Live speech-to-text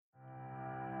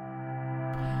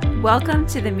Welcome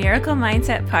to the Miracle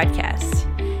Mindset Podcast.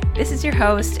 This is your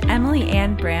host, Emily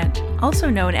Ann Brandt, also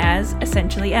known as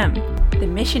Essentially M. The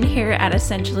mission here at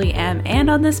Essentially M and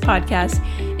on this podcast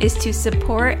is to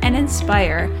support and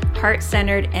inspire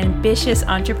heart-centered, ambitious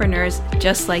entrepreneurs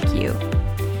just like you.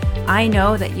 I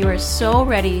know that you are so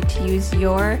ready to use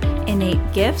your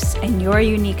innate gifts and your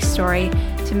unique story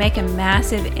to make a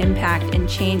massive impact and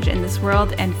change in this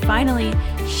world and finally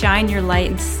shine your light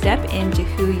and step into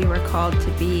who you are called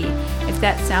to be. If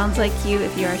that sounds like you,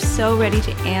 if you are so ready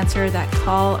to answer that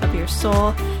call of your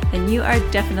soul, then you are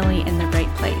definitely in the right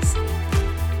place.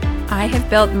 I have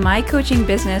built my coaching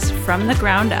business from the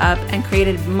ground up and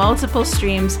created multiple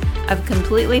streams of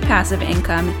completely passive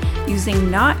income using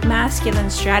not masculine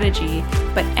strategy,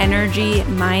 but energy,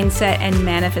 mindset, and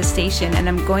manifestation. And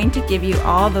I'm going to give you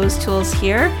all those tools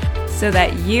here so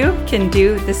that you can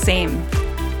do the same.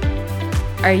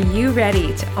 Are you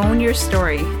ready to own your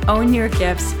story, own your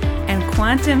gifts, and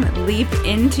quantum leap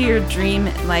into your dream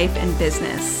life and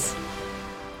business?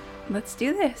 Let's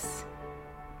do this.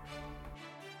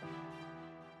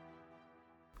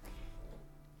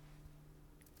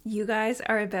 You guys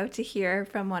are about to hear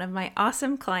from one of my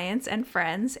awesome clients and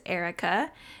friends,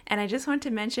 Erica. And I just want to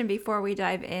mention before we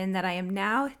dive in that I am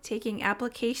now taking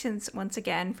applications once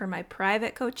again for my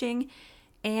private coaching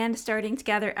and starting to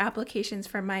gather applications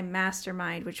for my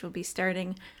mastermind, which will be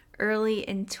starting early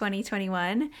in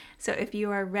 2021. So if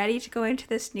you are ready to go into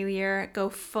this new year, go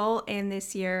full in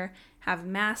this year, have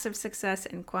massive success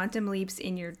and quantum leaps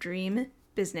in your dream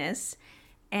business,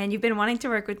 and you've been wanting to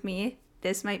work with me,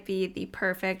 this might be the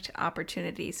perfect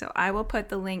opportunity. So I will put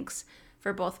the links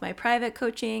for both my private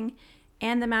coaching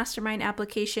and the mastermind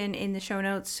application in the show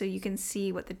notes so you can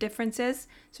see what the difference is.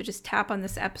 So just tap on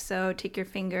this episode, take your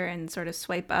finger and sort of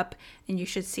swipe up, and you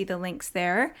should see the links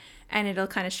there, and it'll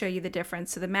kind of show you the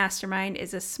difference. So the mastermind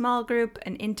is a small group,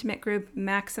 an intimate group,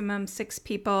 maximum 6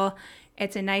 people.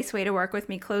 It's a nice way to work with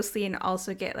me closely and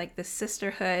also get like the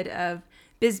sisterhood of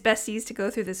biz besties to go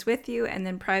through this with you. And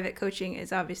then private coaching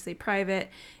is obviously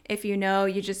private. If you know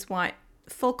you just want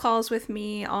full calls with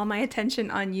me, all my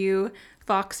attention on you,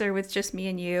 Voxer with just me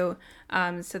and you.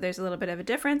 So there's a little bit of a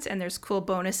difference, and there's cool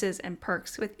bonuses and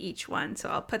perks with each one. So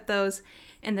I'll put those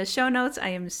in the show notes. I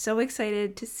am so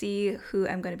excited to see who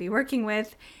I'm going to be working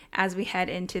with as we head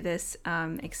into this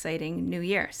exciting new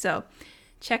year. So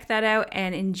check that out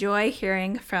and enjoy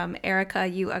hearing from Erica.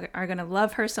 You are going to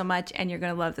love her so much, and you're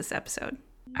going to love this episode.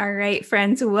 All right,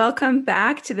 friends, welcome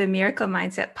back to the Miracle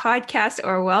Mindset Podcast,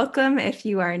 or welcome if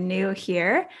you are new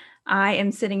here. I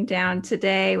am sitting down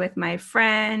today with my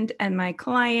friend and my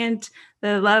client,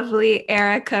 the lovely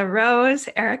Erica Rose.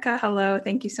 Erica, hello.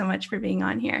 Thank you so much for being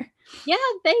on here. Yeah,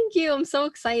 thank you. I'm so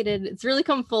excited. It's really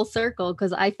come full circle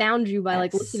because I found you by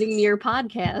listening to your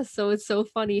podcast. So it's so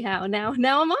funny how now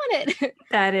I'm on it.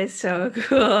 That is so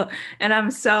cool. And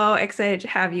I'm so excited to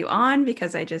have you on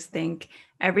because I just think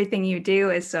everything you do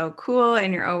is so cool,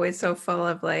 and you're always so full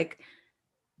of like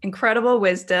incredible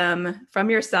wisdom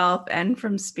from yourself and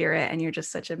from spirit. And you're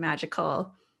just such a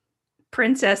magical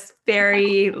princess,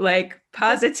 fairy, like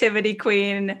positivity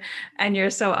queen. And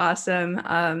you're so awesome.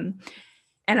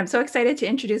 And I'm so excited to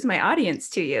introduce my audience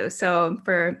to you. So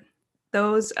for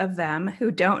those of them who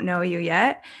don't know you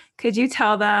yet, could you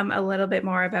tell them a little bit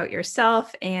more about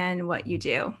yourself and what you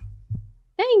do?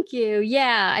 Thank you.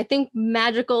 Yeah, I think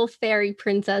magical fairy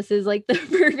princess is like the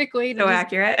perfect way to So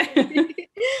accurate.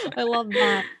 I love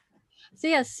that.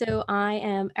 So I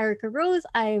am Erica Rose.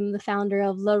 I am the founder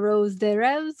of La Rose des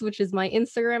Rêves, which is my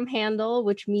Instagram handle,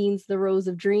 which means the Rose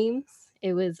of Dreams.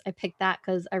 I picked that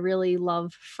because I really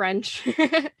love French.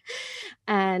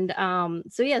 And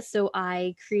so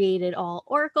I created all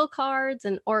Oracle cards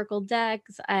and Oracle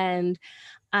decks, and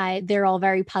they're all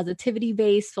very positivity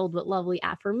based, filled with lovely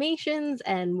affirmations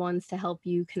and ones to help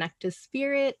you connect to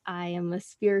spirit. I am a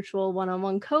spiritual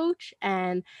one-on-one coach,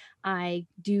 and I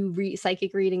do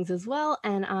psychic readings as well.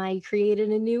 And I created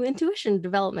a new intuition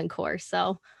development course.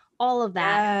 So all of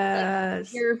that. Yes.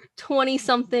 Like you're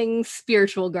 20-something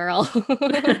spiritual girl.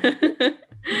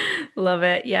 Love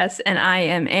it. Yes. And I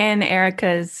am in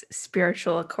Erica's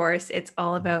spiritual course. It's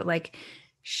all about like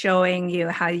showing you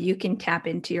how you can tap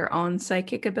into your own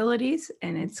psychic abilities.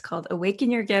 And it's called Awaken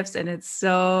Your Gifts. And it's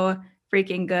so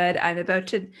freaking good. I'm about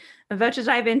to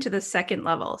dive into the second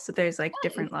level. So there's like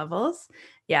different levels.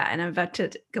 Yeah. And I'm about to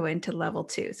go into level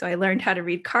 2. So I learned how to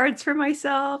read cards for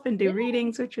myself and do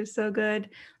readings, which was so good.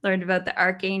 Learned about the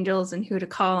archangels and who to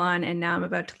call on. And now I'm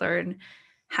about to learn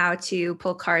how to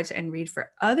pull cards and read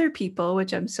for other people,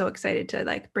 which I'm so excited to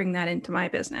like bring that into my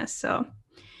business. So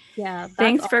yeah,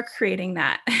 thanks for creating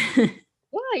that.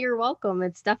 Yeah, you're welcome.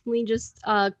 It's definitely just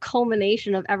a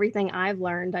culmination of everything I've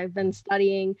learned. I've been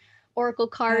studying oracle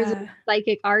cards and Yeah.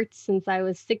 psychic arts since I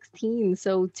was 16,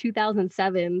 so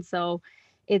 2007. So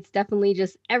it's definitely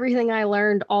just everything I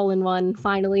learned all in one,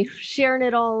 finally sharing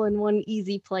it all in one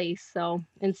easy place. So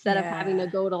instead of having to Yeah.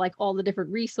 go to like all the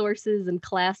different resources and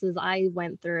classes I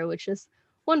went through, it's just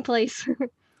one place.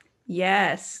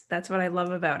 Yes, that's what I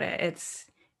love about it.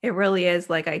 It really is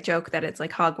like I joke that it's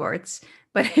like Hogwarts,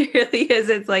 but it really is.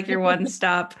 It's like your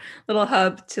one-stop little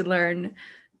hub to learn,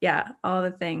 yeah, all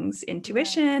the things, Yeah.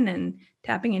 intuition and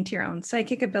tapping into your own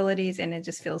psychic abilities, and it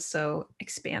just feels so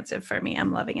expansive for me.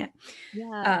 I'm loving it.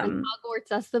 Yeah, and Um, Hogwarts,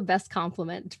 that's the best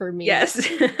compliment for me. yes.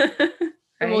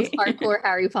 The most Right? hardcore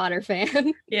Harry Potter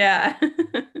fan. Yeah.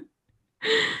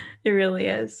 It really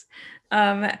is.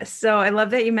 So I love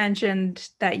that you mentioned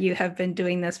that you have been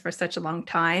doing this for such a long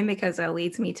time because that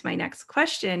leads me to my next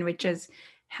question, which is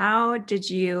how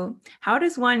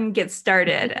does one get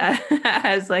started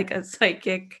as like a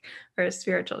psychic or a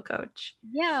spiritual coach?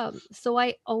 Yeah, so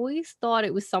I always thought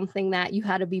it was something that you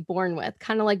had to be born with,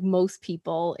 kind of like most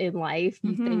people in life.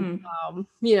 You think, Hmm.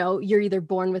 you're either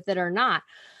born with it or not.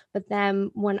 But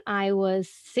then when I was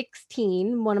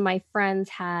 16, one of my friends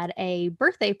had a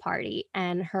birthday party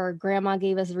and her grandma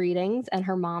gave us readings and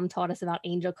her mom taught us about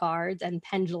angel cards and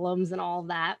pendulums and all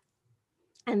that.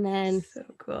 And then So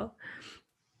cool.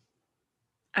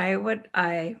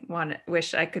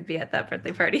 Wish I could be at that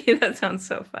birthday party. That sounds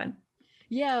so fun.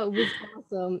 yeah, it was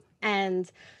awesome.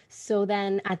 And so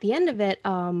then at the end of it,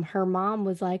 her mom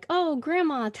was like, "Oh,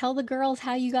 grandma, tell the girls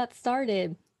how you got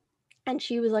started." And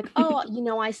she was like, "Oh,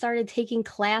 I started taking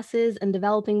classes and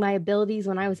developing my abilities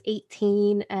when I was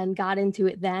 18 and got into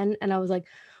it then." And I was like,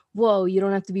 "Whoa, you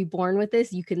don't have to be born with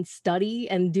this. You can study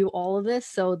and do all of this."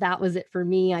 So that was it for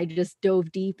me. I just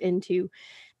dove deep into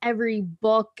every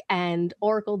book and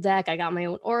oracle deck. I got my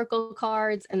own oracle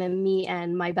cards. And then me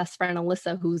and my best friend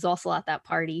Alyssa, who's also at that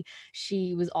party,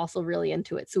 she was also really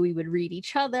into it. So we would read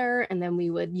each other and then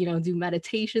we would, do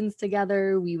meditations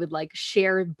together. We would like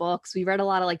share books. We read a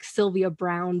lot of like Sylvia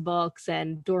Brown books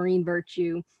and Doreen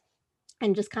Virtue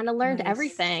and just kind of learned Nice.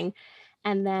 everything.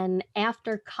 And then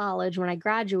after college, when I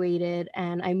graduated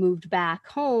and I moved back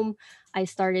home, I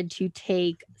started to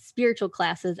take spiritual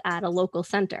classes at a local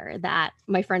center that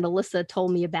my friend Alyssa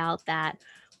told me about. That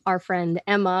our friend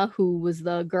Emma, who was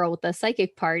the girl with the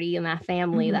psychic party in that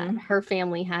family, that Hmm. her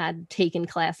family had taken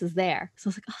classes there. So I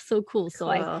was like, oh, so cool.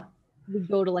 So I Cool. would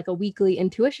go to like a weekly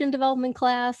intuition development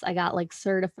class. I got like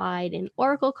certified in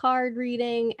oracle card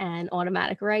reading and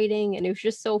automatic writing. And it was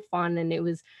just so fun. And it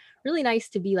was really nice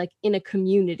to be like in a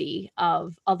community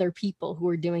of other people who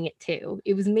were doing it too.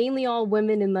 It was mainly all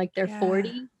women in like their Yeah.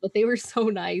 40s, but they were so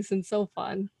nice and so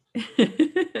fun.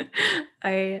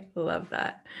 I love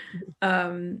that.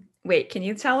 Wait, can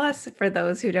you tell us, for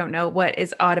those who don't know, what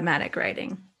is automatic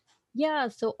writing? Yeah,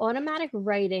 so automatic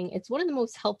writing, it's one of the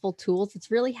most helpful tools. It's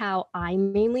really how I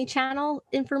mainly channel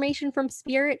information from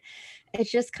spirit. It's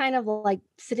just kind of like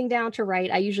sitting down to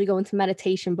write. I usually go into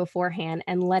meditation beforehand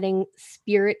and letting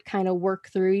spirit kind of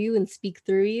work through you and speak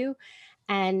through you.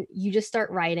 And you just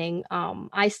start writing.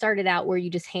 I started out where you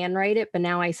just handwrite it, but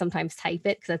now I sometimes type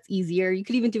it because that's easier. You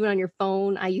could even do it on your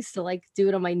phone. I used to like do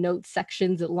it on my notes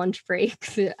sections at lunch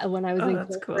breaks when I was Oh, in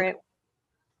that's cool. corporate.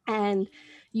 And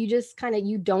you just kind of,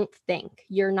 you don't think,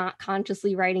 you're not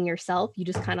consciously writing yourself. You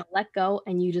just kind of let go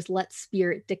and you just let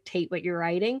spirit dictate what you're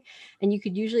writing. And you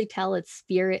could usually tell it's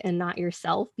spirit and not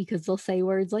yourself because they'll say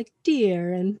words like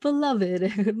dear and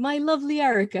beloved, my lovely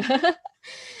Erica.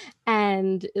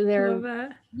 And Love they're,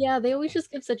 that. yeah, they always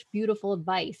just give such beautiful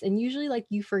advice. And usually like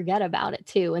you forget about it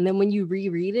too. And then when you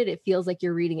reread it, it feels like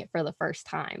you're reading it for the first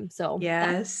time. So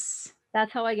Yes.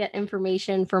 that's how I get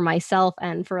information for myself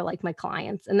and for like my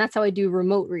clients. And that's how I do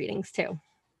remote readings too.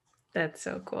 That's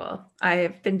so cool.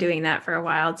 I've been doing that for a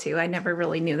while too. I never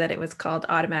really knew that it was called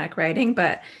automatic writing,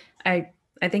 but I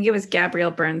think it was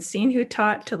Gabrielle Bernstein who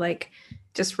taught to like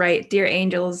just write, dear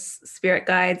angels, spirit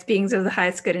guides, beings of the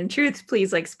highest good and truth,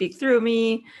 please like speak through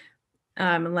me,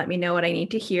 and let me know what I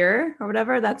need to hear or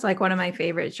whatever. That's like one of my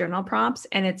favorite journal prompts.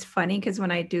 And it's funny because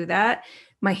when I do that,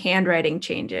 my handwriting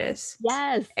changes.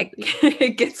 Yes.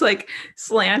 It gets like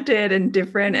slanted and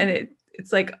different, and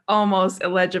it's like almost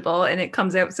illegible, and it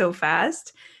comes out so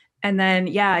fast. And then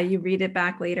yeah, you read it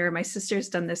back later. My sister's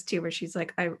done this too, where she's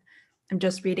like, I'm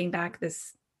just reading back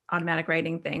this automatic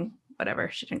writing thing, whatever,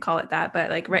 she didn't call it that, but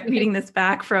like reading this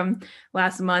back from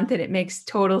last month, and it makes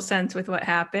total sense with what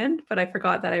happened, but I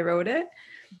forgot that I wrote it.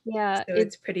 Yeah, So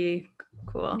it's pretty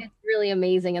cool. it's really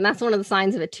amazing. And that's one of the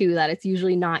signs of it too, that it's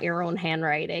usually not your own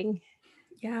handwriting.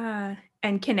 Yeah.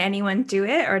 And can anyone do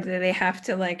it, or do they have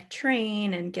to like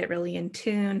train and get really in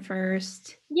tune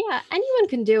first? Yeah, anyone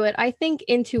can do it. I think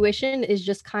intuition is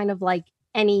just kind of like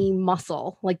any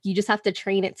muscle. Like you just have to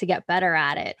train it to get better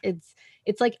at it.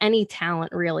 It's like any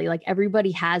talent really. Like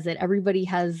everybody has it. Everybody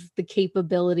has the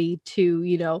capability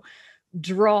to,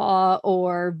 draw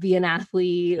or be an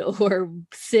athlete or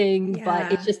sing, but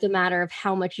it's Yeah. just a matter of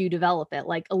how much you develop it.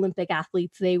 Like Olympic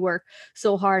athletes, they work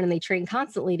so hard and they train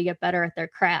constantly to get better at their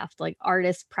craft. Like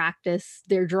artists practice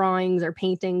their drawings or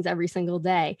paintings every single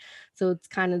day. So it's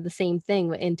kind of the same thing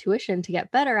with intuition. To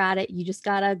get better at it, you just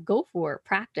got to go for it,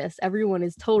 practice. Everyone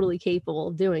is totally capable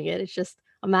of doing it. It's just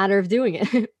a matter of doing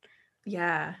it.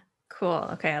 Yeah. Cool.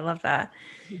 Okay, I love that.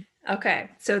 Okay,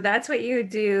 so that's what you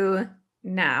do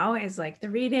now is like the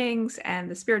readings and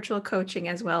the spiritual coaching,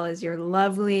 as well as your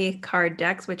lovely card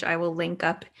decks, which I will link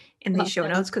up in the Oh, show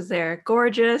thanks. notes because they're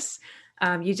gorgeous.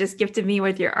 You just gifted me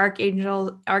with your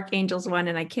archangels one,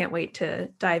 and I can't wait to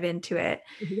dive into it.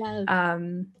 Yes.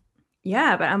 Um,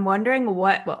 yeah, but I'm wondering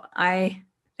well, I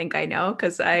think I know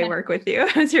because I work with you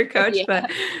as your coach, Yeah.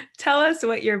 but tell us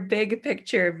what your big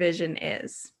picture vision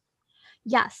is.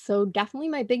 Yes, so definitely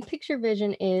my big picture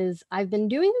vision is I've been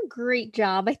doing a great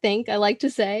job, I think, I like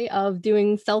to say, of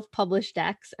doing self-published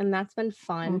decks, and that's been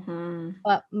fun. Mm-hmm.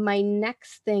 But my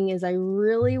next thing is I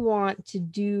really want to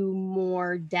do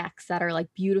more decks that are like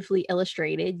beautifully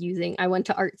illustrated using I went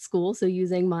to art school, so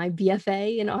using my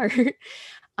BFA in art.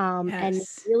 And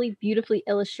Yes. really beautifully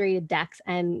illustrated decks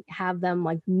and have them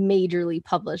like majorly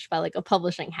published by like a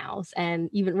publishing house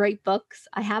and even write books.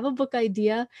 I have a book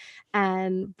idea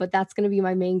but that's going to be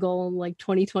my main goal in like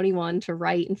 2021 to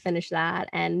write and finish that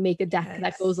and make a deck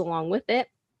that goes Yes. along with it.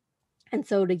 And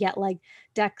so to get like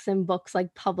decks and books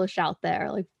like published out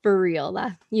there, like for real,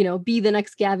 that, be the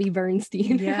next Gabby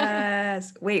Bernstein.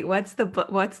 Yes. Wait, what's the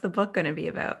book going to be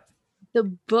about? The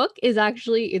book is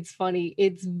actually, it's funny.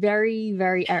 It's very,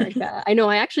 very Erica. I know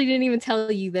I actually didn't even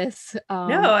tell you this.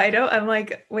 No, I don't. I'm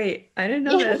like, wait, I didn't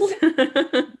know Yeah, this.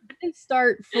 I didn't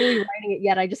start fully writing it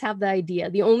yet. I just have the idea.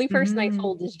 The only person I Mhm.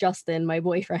 told is Justin, my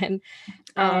boyfriend.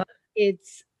 And Uh,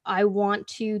 I want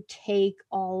to take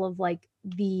all of like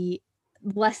the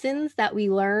lessons that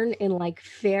we learn in like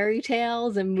fairy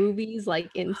tales and movies, like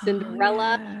in oh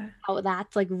Cinderella, yeah. how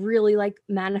that's like really like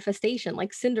manifestation.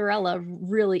 Like Cinderella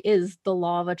really is the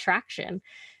law of attraction.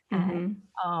 And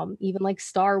Hmm. even like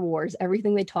Star Wars,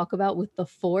 everything they talk about with the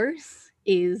Force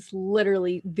is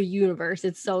literally the universe.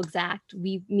 It's so exact.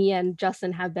 Me and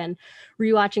Justin have been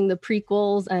rewatching the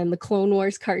prequels and the Clone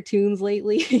Wars cartoons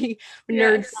lately.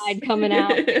 Nerd Yes. side coming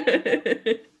out.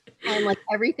 And like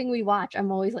everything we watch,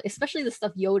 I'm always like, especially the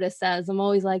stuff Yoda says, I'm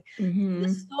always like, this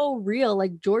is Hmm. so real.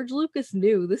 Like George Lucas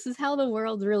knew this is how the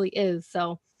world really is.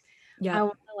 So I Yep.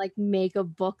 want to like make a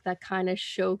book that kind of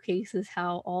showcases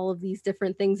how all of these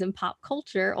different things in pop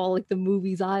culture, all like the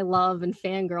movies I love and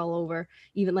fangirl over,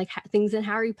 even like things in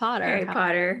Harry Potter, Harry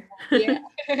Potter. yeah,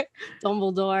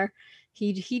 Dumbledore,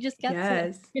 he just gets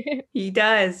Yes. it. He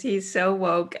does. He's so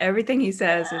woke. Everything he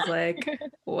says is like,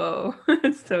 whoa,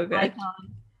 it's so good. Icon.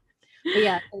 But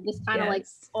yeah, so just kind of like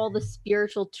Yes. all the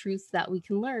spiritual truths that we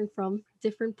can learn from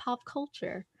different pop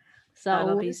culture. So That'll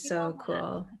be working on so that,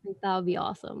 cool. I think that would be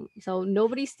awesome. So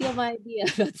nobody steal my idea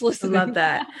that's I love listening.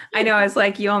 that. I know I was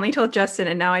like, you only told Justin,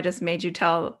 and now I just made you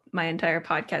tell my entire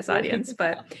podcast audience.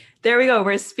 But there we go.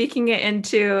 We're speaking it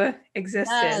into Yes,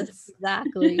 existence.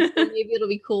 exactly. So maybe it'll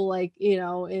be cool, like,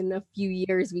 in a few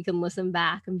years we can listen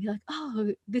back and be like,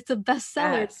 oh, it's a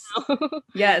bestseller Yes. now.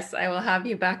 Yes, I will have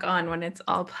you back on when it's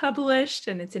all published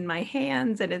and it's in my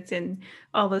hands and it's in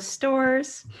all the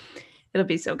stores. It'll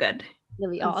be so good. It'll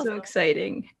be It's so awesome.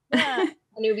 exciting. Yeah.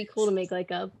 And it would be cool to make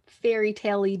like a fairy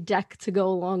tale-y deck to go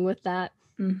along with that.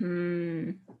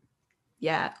 Hmm.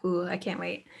 Yeah. Ooh, I can't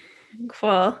wait.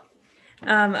 Cool.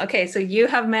 Okay, so you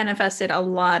have manifested a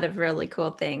lot of really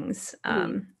cool things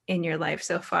in your life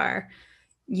so far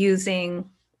using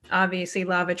obviously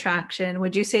law of attraction.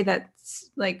 Would you say that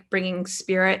like bringing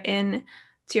spirit in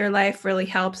to your life really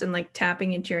helps and like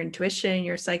tapping into your intuition,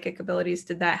 your psychic abilities?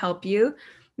 Did that help you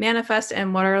manifest?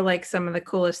 And what are like some of the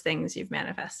coolest things you've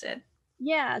manifested?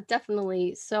 Yeah,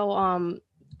 definitely. So,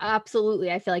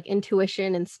 absolutely. I feel like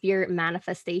intuition and spirit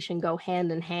manifestation go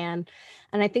hand in hand.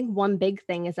 And I think one big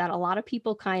thing is that a lot of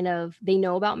people they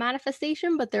know about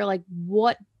manifestation, but they're like,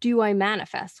 what do I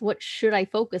manifest? What should I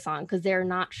focus on? Because they're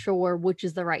not sure which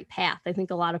is the right path. I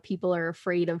think a lot of people are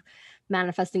afraid of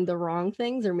manifesting the wrong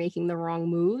things or making the wrong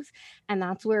moves. And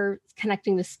that's where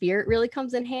connecting to spirit really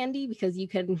comes in handy because you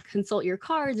can consult your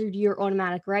cards or do your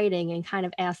automatic writing and kind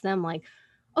of ask them, like,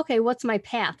 okay, what's my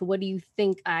path? What do you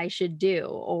think I should do?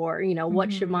 Or,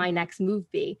 what should Mm-hmm. my next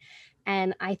move be?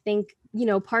 And I think,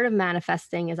 part of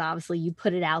manifesting is obviously you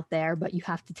put it out there, but you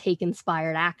have to take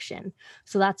inspired action.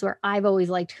 So that's where I've always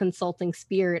liked consulting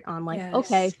spirit on like,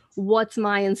 okay, Yes. what's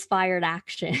my inspired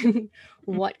action?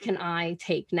 What can I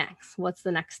take next? What's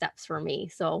the next steps for me?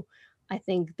 So I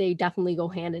think they definitely go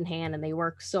hand in hand and they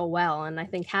work so well. And I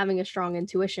think having a strong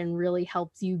intuition really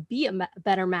helps you be a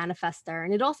better manifester.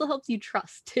 And it also helps you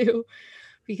trust too,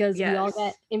 because we all get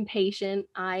Yes. impatient.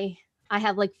 I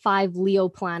have like 5 Leo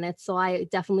planets, so I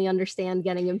definitely understand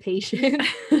getting impatient.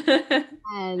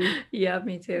 And Yeah,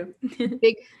 me too.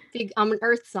 big, I'm an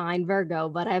earth sign, Virgo,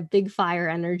 but I have big fire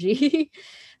energy.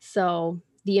 So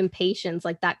the impatience,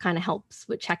 like that kind of helps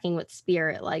with checking with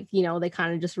spirit. Like, they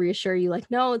kind of just reassure you,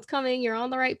 like, no, it's coming. You're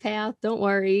on the right path. Don't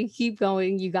worry. Keep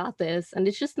going. You got this. And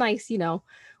it's just nice,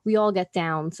 we all get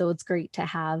down. So it's great to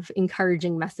have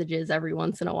encouraging messages every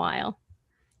once in a while.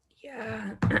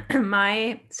 Yeah.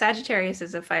 My Sagittarius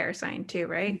is a fire sign too,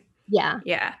 right? Yeah.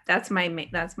 Yeah, that's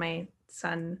my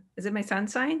sun. Is it my sun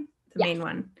sign? The Yes. main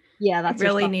one. Yeah, I that's your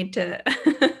really stuff. need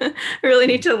to really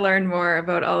need to learn more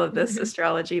about all of this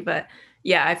astrology, but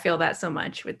yeah, I feel that so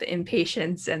much with the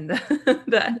impatience and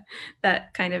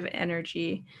that kind of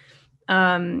energy.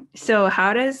 So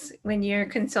how does, when you're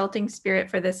consulting spirit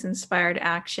for this inspired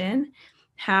action,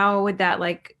 how would that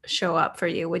like show up for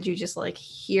you? Would you just like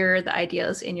hear the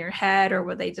ideas in your head, or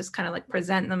would they just kind of like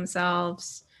present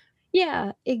themselves?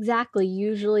 Yeah, exactly.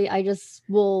 Usually I just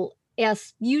will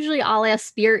usually I'll ask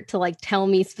spirit to like tell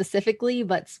me specifically,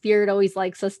 but spirit always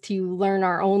likes us to learn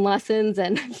our own lessons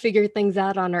and figure things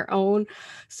out on our own.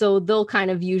 So they'll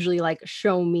kind of usually like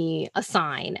show me a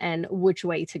sign and which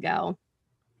way to go.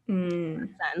 Sense.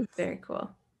 Very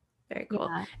cool. Very cool.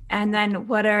 Yeah. And then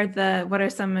what are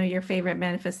some of your favorite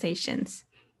manifestations?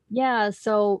 Yeah,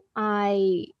 so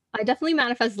I definitely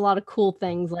manifest a lot of cool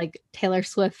things like Taylor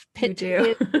Swift You pit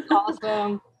do. tickets,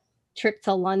 awesome. Trip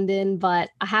to London,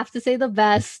 but I have to say the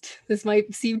best. This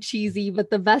might seem cheesy, but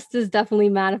the best is definitely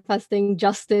manifesting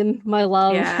Justin, my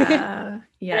love. Yeah.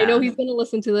 And I know Yeah. he's going to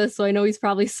listen to this, so I know he's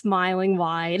probably smiling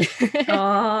wide.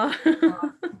 Oh.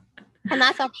 And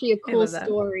that's actually a I cool love that.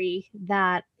 story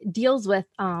that deals with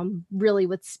really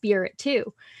with spirit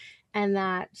too. And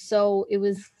that so it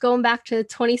was going back to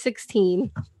 2016.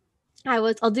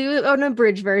 I'll do it on a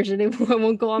bridge version. It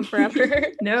won't go on forever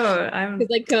No, I'm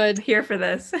because I could. here for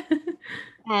this.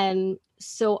 And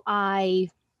so I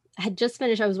had just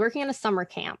finished, I was working in a summer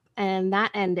camp and that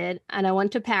ended. And I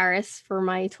went to Paris for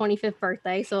my 25th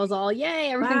birthday. So I was all,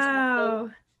 yay, everything's awesome. Wow.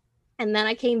 And then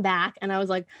I came back and I was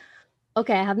like,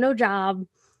 okay, I have no job.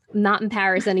 I'm not in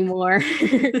Paris anymore.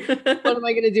 What am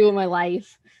I going to do with my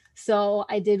life? So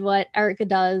I did what Erica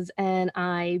does and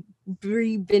I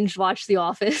binge watched The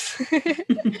Office.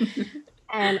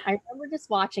 And I remember just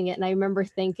watching it and I remember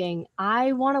thinking,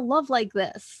 I want to love like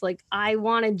this. Like, I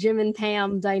want a Jim and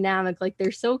Pam dynamic. Like,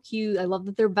 they're so cute. I love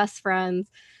that they're best friends.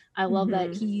 I love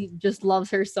that he just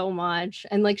loves her so much.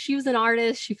 And like, she was an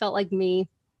artist. She felt like me.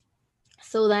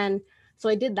 So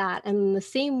I did that. And the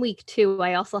same week, too,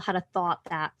 I also had a thought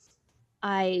that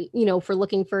for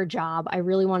looking for a job, I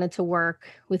really wanted to work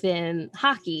within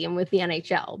hockey and with the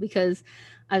NHL because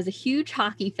I was a huge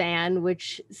hockey fan,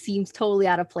 which seems totally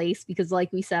out of place because,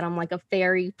 like we said, I'm like a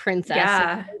fairy princess. So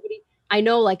Yeah. I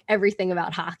know like everything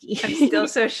about hockey. I'm still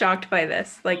so shocked by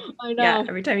this. Like, I yeah, know.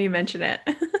 every time you mention it.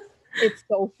 It's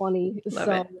so funny. Love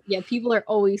So it. yeah, people are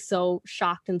always so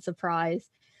shocked and surprised.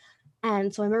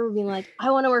 And so I remember being like, I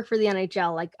want to work for the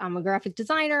NHL. Like, I'm a graphic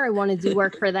designer. I want to do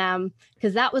work for them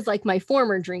because that was like my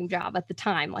former dream job at the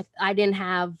time. Like,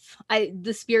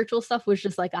 the spiritual stuff was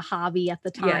just like a hobby at the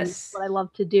time. Yes. What I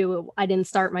love to do. I didn't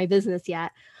start my business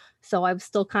yet. So I was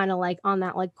still kind of like on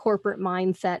that like corporate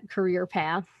mindset career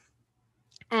path.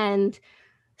 And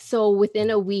so within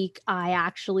a week, I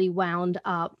actually wound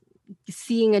up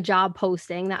seeing a job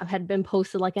posting that had been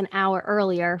posted like an hour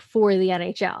earlier for the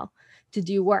NHL to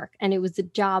do work. And it was a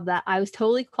job that I was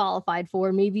totally qualified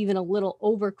for, maybe even a little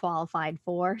overqualified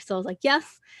for. So I was like,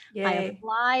 yes, Yay. I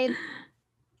applied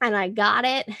and I got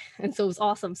it. And so it was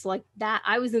awesome. So like that,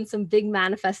 I was in some big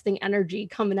manifesting energy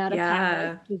coming out of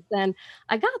Paris. Then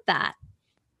I got that.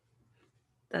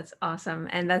 That's awesome.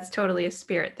 And that's totally a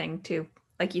spirit thing too.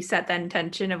 Like, you set that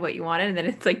intention of what you wanted and then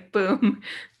it's like, boom,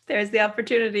 there's the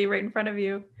opportunity right in front of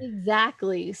you.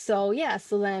 Exactly. So yeah,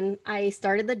 so then I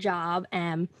started the job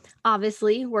and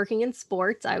obviously working in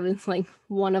sports, I was like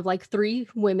one of like 3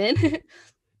 women.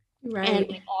 Right. And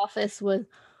my office was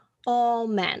all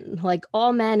men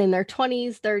in their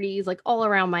 20s, 30s, like all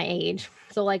around my age.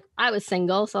 So like I was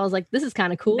single, so I was like, this is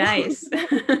kind of cool. Nice.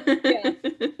 Yeah.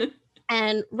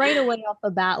 And right away off the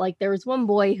bat, like there was one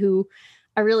boy who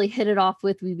I really hit it off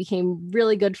with. We became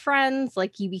really good friends.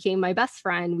 Like he became my best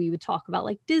friend. We would talk about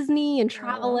like Disney and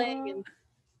traveling Oh. and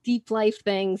deep life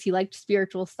things. He liked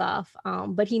spiritual stuff.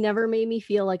 But he never made me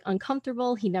feel like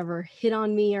uncomfortable. He never hit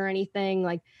on me or anything.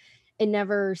 Like it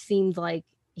never seemed like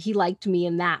he liked me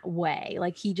in that way.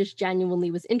 Like he just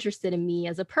genuinely was interested in me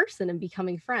as a person and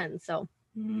becoming friends. So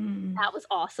that was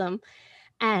awesome.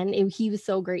 And he was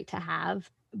so great to have.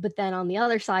 But then on the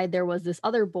other side, there was this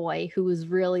other boy who was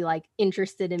really like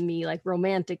interested in me, like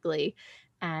romantically,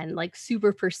 and like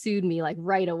super pursued me like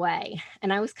right away.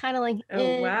 And I was kind of like,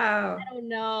 Oh, wow. I don't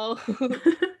know.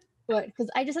 But because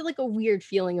I just had like a weird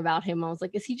feeling about him. I was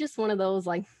like, is he just one of those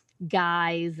like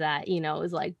guys that,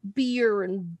 is like beer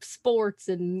and sports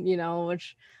and,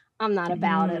 which I'm not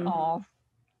about at Mm. all.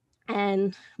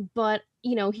 But,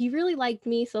 he really liked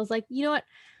me. So I was like, you know what?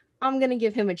 I'm going to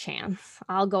give him a chance.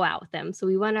 I'll go out with him. So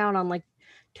we went out on like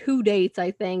 2 dates, I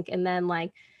think. And then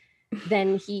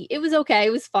it was okay.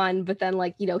 It was fun. But then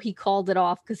he called it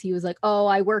off because he was like, oh,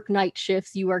 I work night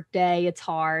shifts. You work day. It's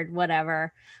hard,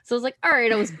 whatever. So I was like, all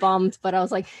right, I was bummed, but I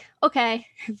was like, okay,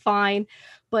 fine.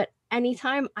 But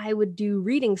anytime I would do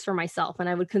readings for myself and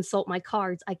I would consult my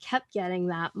cards, I kept getting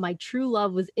that my true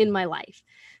love was in my life,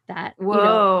 that,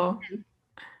 Whoa.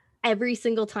 every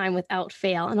single time without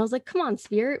fail. And I was like, come on,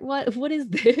 spirit, what is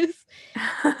this?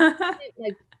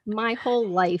 Like my whole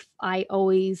life, I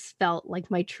always felt like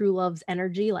my true love's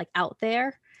energy, like out there.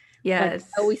 Like Yes.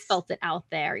 I always felt it out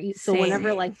there. So Same.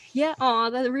 whenever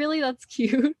that's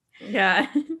cute. Yeah.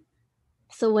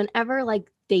 So whenever like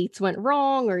dates went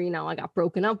wrong or, I got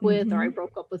broken up with or I Mhm.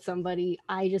 broke up with somebody,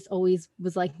 I just always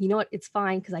was like, you know what, it's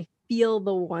fine because I feel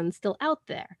the one still out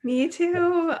there. Me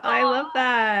too. I love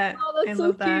that. Oh, I that's so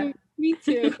love that. cute. Me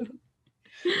too.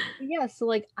 Yeah, so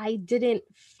like I didn't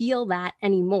feel that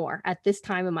anymore at this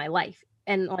time in my life.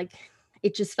 And like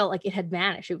it just felt like it had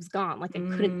vanished. It was gone. Like I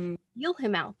couldn't Mm. feel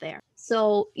him out there.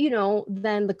 So,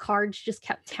 then the cards just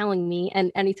kept telling me.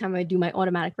 And anytime I do my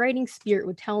automatic writing, spirit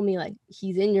would tell me like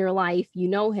he's in your life, you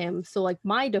know him. So like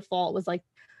my default was like,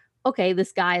 okay,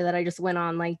 this guy that I just went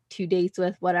on like 2 dates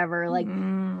with, whatever, like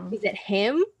Mm. is it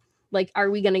him? Like, are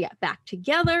we gonna get back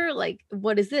together? Like,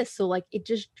 what is this? So like it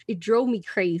drove me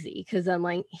crazy because I'm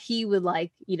like, he would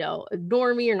like,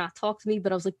 ignore me or not talk to me.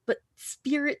 But I was like, but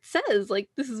spirit says like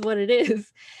this is what it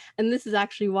is. And this is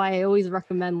actually why I always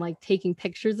recommend like taking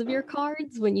pictures of your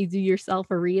cards when you do yourself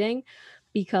a reading.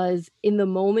 Because in the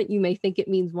moment you may think it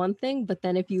means one thing, but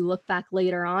then if you look back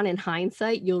later on in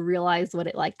hindsight, you'll realize what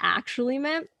it like actually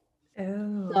meant.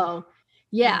 Oh. So,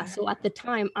 yeah, Yeah. so at the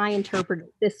time I interpreted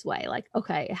it this way, like,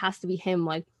 okay, it has to be him,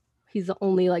 like he's the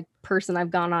only like person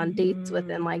I've gone on dates with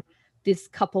in Mhm. like this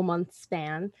couple months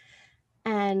span.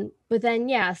 And but then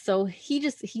yeah, so he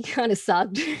kind of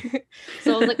sucked.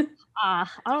 So I was like, I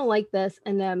don't like this.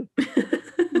 And then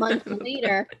months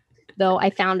later, though,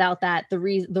 I found out that the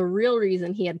real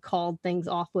reason he had called things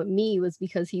off with me was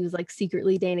because he was like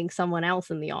secretly dating someone else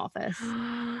in the office.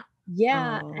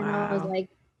 Yeah, Oh, and I was wow. like,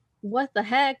 "What the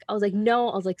heck?" I was like, "No."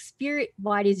 I was like, "Spirit,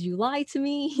 why did you lie to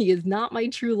me? He is not my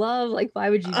true love. Like, why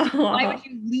would Oh.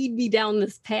 you lead me down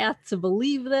this path to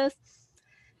believe this?"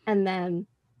 And then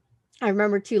I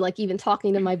remember too, like even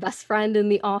talking to my best friend in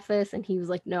the office, and he was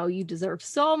like, "No, you deserve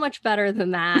so much better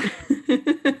than that."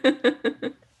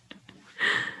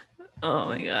 Oh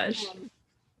my gosh.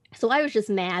 So I was just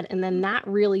mad, and then that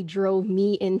really drove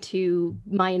me into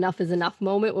my enough is enough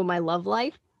moment with my love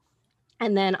life.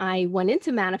 And then I went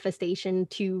into manifestation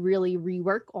to really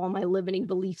rework all my limiting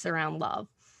beliefs around love.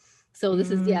 So this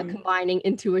is, yeah, Mm. combining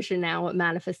intuition now with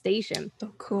manifestation.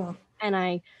 Oh, cool. And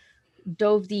I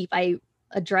dove deep. I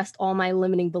addressed all my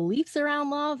limiting beliefs around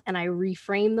love and I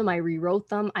reframed them. I rewrote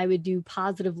them. I would do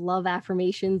positive love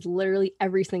affirmations literally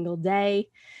every single day.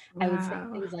 I would say Wow.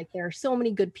 things like, there are so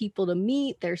many good people to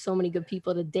meet. There's so many good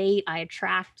people to date. I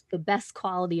attract the best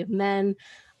quality of men.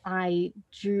 I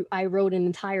wrote an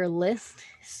entire list,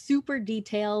 super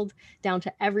detailed down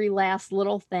to every last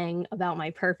little thing about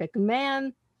my perfect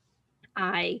man.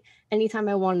 I Anytime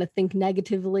I wanted to think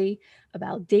negatively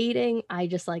about dating, I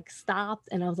just like stopped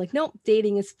and I was like, nope,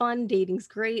 dating is fun, dating's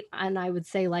great. And I would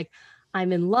say like,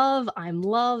 I'm in love, I'm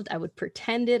loved. I would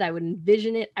pretend it, I would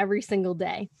envision it every single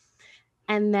day.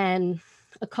 And then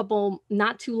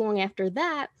not too long after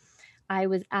that, I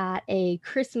was at a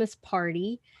Christmas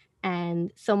party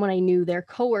and someone I knew, their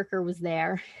coworker was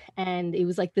there, and it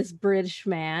was like this British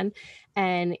man,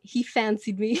 and he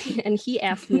fancied me and he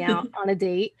asked me out on a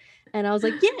date. And I was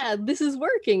like, yeah, this is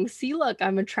working. See, look,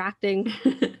 I'm attracting.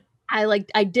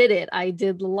 I did it. I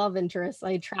did the love interest.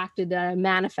 I attracted it. I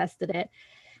manifested it.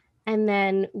 And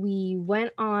then we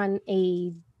went on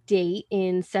a date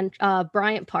in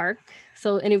Bryant Park.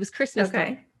 So, and it was Christmas time.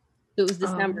 Okay. So it was Oh,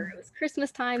 December. It was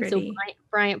Christmas time. So pretty.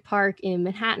 Bryant Park in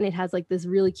Manhattan, it has like this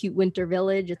really cute winter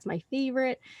village. It's my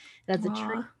favorite. It has a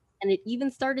tree, Aw. and it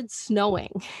even started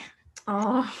snowing.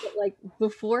 Oh. But like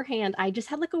beforehand, I just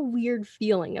had like a weird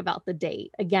feeling about the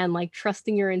date. Again, like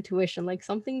trusting your intuition. Like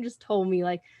something just told me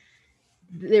like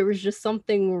there was just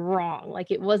something wrong.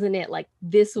 Like it wasn't it. Like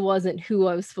this wasn't who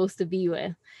I was supposed to be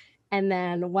with. And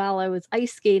then while I was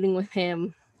ice skating with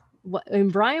him in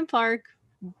Bryant Park,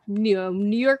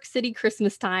 New York City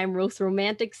Christmas time, most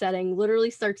romantic setting,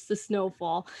 literally starts to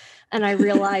snowfall. And I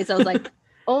realized I was like,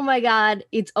 oh my God,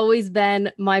 it's always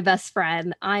been my best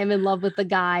friend. I am in love with the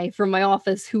guy from my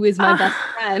office who is my best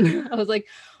Ah. friend. I was like,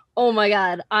 oh my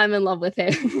God, I'm in love with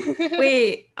him.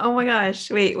 Wait. Oh my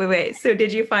gosh. Wait. So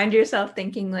did you find yourself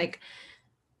thinking like,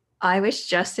 I wish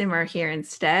Justin were here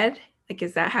instead? Like,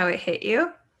 is that how it hit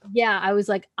you? Yeah, I was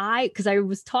like, because I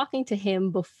was talking to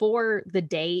him before the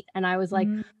date and I was like,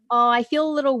 Mm. oh, I feel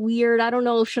a little weird. I don't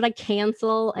know. Should I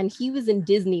cancel? And he was in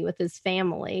Disney with his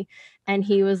family. And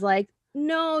he was like,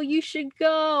 no, you should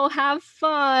go have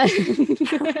fun.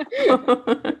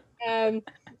 And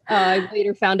I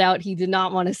later found out he did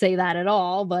not want to say that at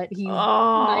all, but he's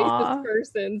the nicest Aw.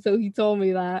 person. So he told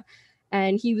me that.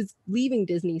 And he was leaving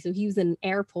Disney. So he was in an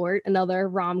airport, another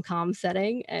rom-com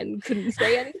setting, and couldn't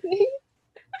say anything.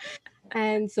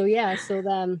 And so, yeah, so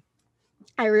then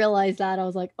I realized that I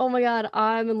was like, oh my God,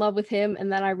 I'm in love with him.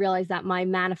 And then I realized that my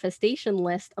manifestation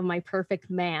list of my perfect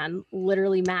man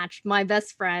literally matched my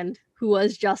best friend, who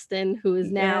was Justin, who is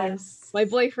now Yes. my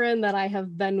boyfriend that I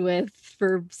have been with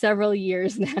for several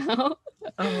years now.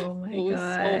 Oh It my was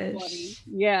so funny. gosh.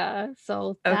 Yeah.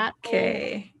 So that whole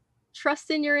Okay.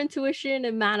 trust in your intuition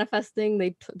and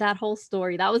manifesting, that whole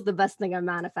story, that was the best thing I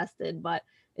manifested, but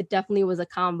it definitely was a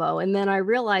combo. And then I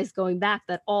realized going back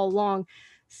that all along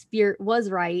spirit was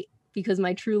right because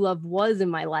my true love was in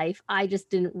my life. I just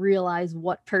didn't realize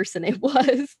what person it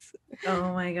was.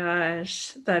 Oh my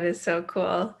gosh. That is so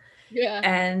cool. Yeah.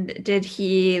 And did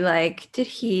he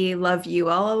love you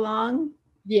all along?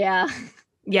 Yeah.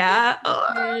 Yeah.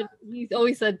 Oh. And he's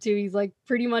always said too, he's like,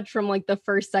 pretty much from like the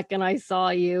first second I saw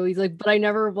you, he's like, but I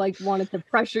never like wanted to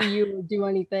pressure you or do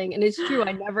anything. And it's true,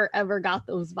 I never ever got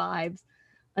those vibes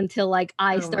until like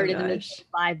I Oh my started to make gosh. those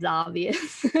vibes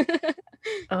obvious.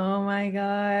 Oh my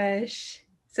gosh.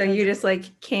 So That's you just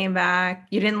like came back.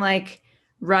 You didn't like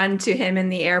run to him in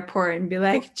the airport and be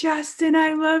like, Justin,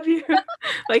 I love you.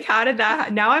 Like, how did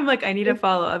that? Now I'm like, I need to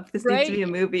follow up. This needs to right. be a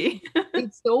movie.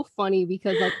 It's so funny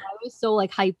because like I was so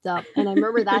like hyped up, and I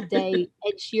remember that day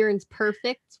Ed Sheeran's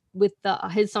Perfect with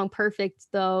his song Perfect,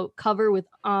 the cover with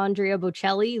Andrea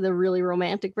Bocelli, the really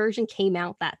romantic version, came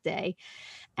out that day,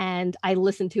 and I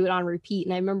listened to it on repeat.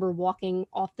 And I remember walking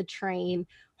off the train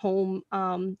home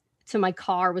to my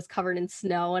car was covered in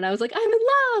snow, and I was like, I'm in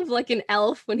love, like an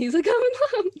elf when he's like, I'm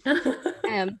in love.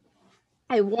 And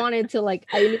I wanted to like,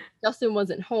 I knew Justin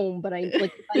wasn't home, but I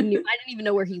like I knew I didn't even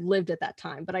know where he lived at that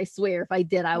time. But I swear if I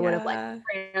did, I would have like Yeah.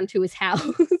 ran to his house.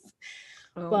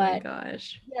 Oh my But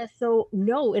gosh. yeah, so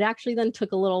no, it actually then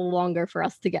took a little longer for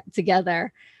us to get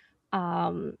together.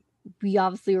 Um, we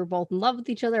obviously were both in love with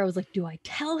each other. I was like, do I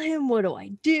tell him? What do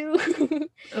I do?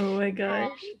 Oh my gosh.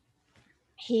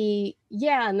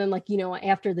 And then like,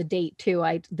 after the date too,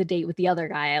 the date with the other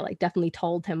guy, I like definitely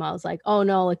told him, I was like, oh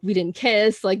no, like we didn't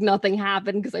kiss, like nothing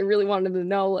happened, because I really wanted him to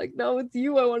know, like, no, it's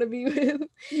you I want to be with.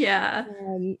 Yeah.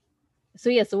 So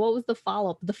yeah, so what was the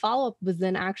follow-up? The follow-up was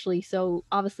then actually, so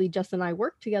obviously Justin and I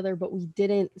worked together, but we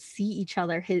didn't see each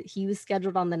other. He was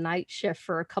scheduled on the night shift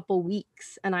for a couple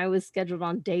weeks and I was scheduled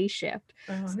on day shift.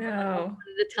 Oh So then I no.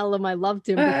 wanted to tell him I loved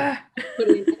him, but Ah.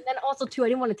 and then also too, I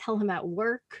didn't want to tell him at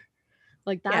work.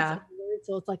 Like that's Yeah. weird.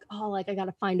 So it's like, oh, like I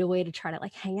gotta find a way to try to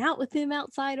like hang out with him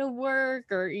outside of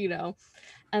work, or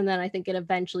and then I think it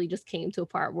eventually just came to a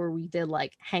part where we did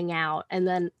like hang out, and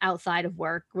then outside of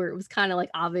work where it was kind of like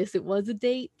obvious it was a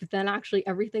date, but then actually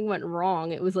everything went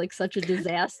wrong. It was like such a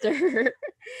disaster.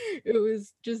 It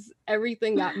was just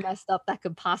everything got messed up that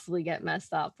could possibly get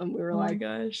messed up, and we were Oh my like,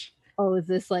 gosh. oh, is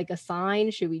this like a sign?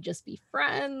 Should we just be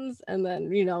friends? And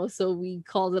then so we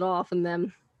called it off, and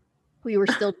then we were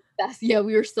still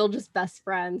we were still just best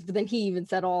friends. But then he even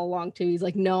said all along too, he's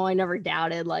like, no, I never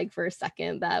doubted like for a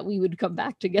second that we would come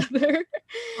back together.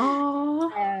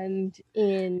 Oh. And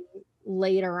in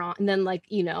later on, and then like,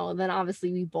 then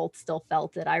obviously we both still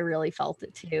felt it. I really felt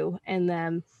it too. And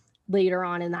then later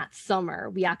on in that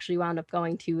summer, we actually wound up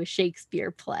going to a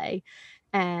Shakespeare play,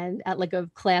 and at like a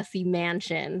classy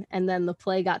mansion. And then the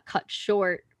play got cut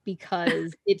short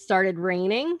because it started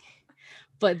raining.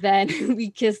 But then we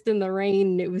kissed in the rain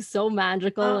and it was so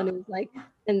magical, and it Oh, was like,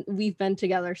 and we've been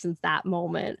together since that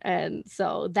moment. And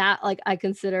so that, like, I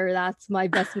consider that's my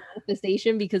best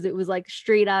manifestation, because it was like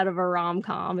straight out of a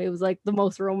rom-com. It was like the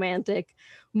most romantic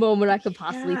moment I could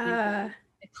possibly think of. yeah.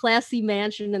 A classy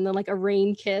mansion and then like a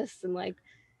rain kiss, and like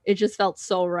it just felt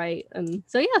so right. And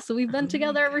so yeah, so we've Oh been my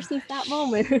together ever since that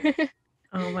moment. gosh.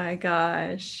 Oh my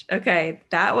gosh. Okay,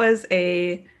 that was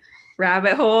a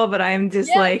rabbit hole, but I'm just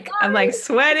Yeah, like I'm like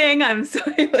sorry. sweating. I'm so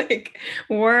like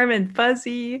warm and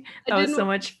fuzzy. I That was didn't so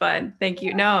much fun. Thank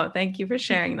you. No, thank you for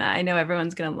sharing that. I know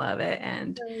everyone's gonna love it.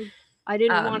 And I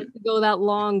didn't want it um to go that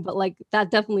long, but like that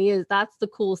definitely is, that's the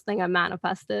coolest thing I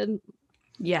manifested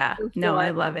yeah, for no, I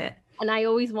sure. love it. And I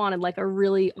always wanted like a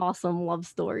really awesome love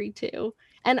story too.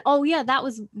 And oh yeah, that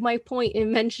was my point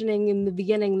in mentioning in the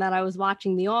beginning that I was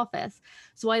watching The Office.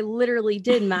 So I literally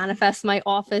did manifest my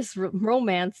office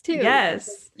romance too.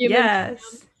 Yes. Jim and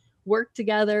Yes. worked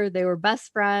together, they were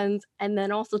best friends, and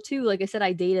then also too, like I said,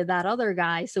 I dated that other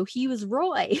guy, so he was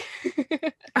Roy.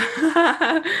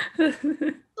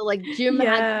 So like Jim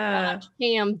had to Yeah. watch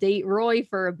Cam date Roy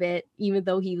for a bit, even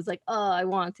though he was like, "Oh, I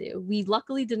want to." We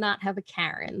luckily did not have a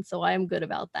Karen, so I am good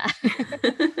about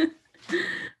that.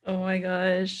 Oh my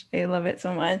gosh, I love it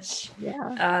so much. Yeah.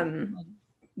 Um,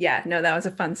 yeah, no, that was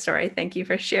a fun story. Thank you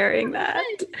for sharing that.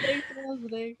 Thanks for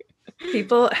listening.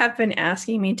 People have been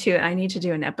asking me too. I need to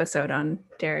do an episode on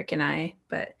Derek and I,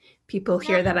 but people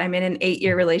hear that I'm in an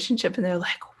 8-year relationship and they're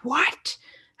like, "What?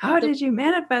 How The- did you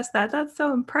manifest that? That's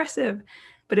so impressive."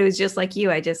 But it was just like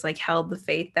you. I just like held the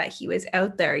faith that he was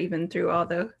out there even through all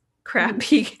the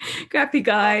crappy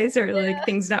guys or like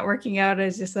things not working out. I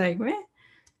was just like, "Meh,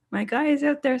 my guy is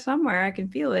out there somewhere. I can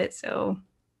feel it." So,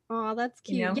 Oh, that's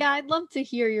you cute. know, Yeah, I'd love to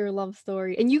hear your love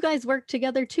story. And you guys work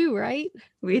together too, right?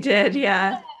 we did,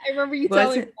 yeah. I remember you It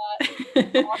telling me wasn't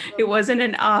that. it Awesome. wasn't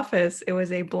an office, it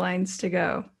was a blinds to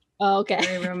go. Oh, okay.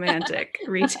 Very romantic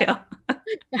retail.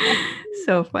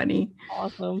 So funny.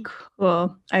 Awesome.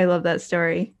 Cool. I love that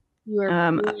story. You are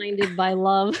Um, blinded by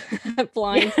love.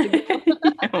 Blinds to go.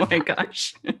 yeah. Oh my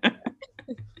gosh.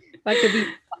 That could be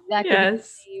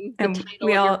Yes. the name, the And title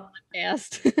we of your all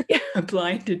podcast.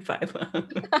 blinded by love.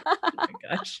 Oh my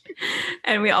gosh.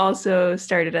 And we also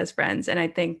started as friends. And I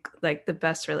think like the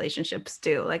best relationships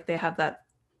do, like they have that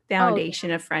Oh,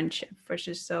 foundation of friendship, which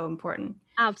is so important.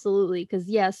 absolutely. Because,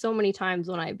 yeah, so many times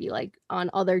when I'd be like on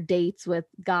other dates with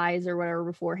guys or whatever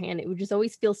beforehand, it would just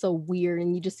always feel so weird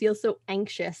and you just feel so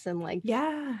anxious and like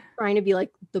Yeah. trying to be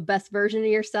like the best version of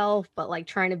yourself, but like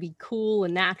trying to be cool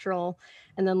and natural.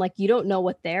 And then like you don't know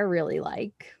what they're really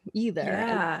like either. And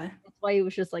Yeah. that's why it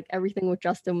was just like everything with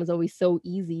Justin was always so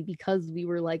easy, because we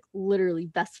were like literally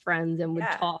best friends and would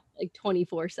Yeah. talk like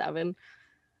 24/7.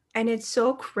 And it's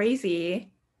so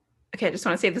crazy. Okay, I just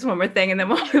want to say this one more thing and then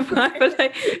we'll move on. But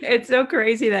like, it's so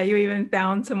crazy that you even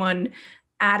found someone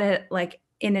at it like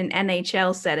in an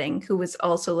NHL setting who was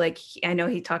also like, I know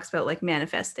he talks about like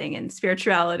manifesting and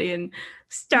spirituality and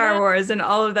Star Yeah. Wars and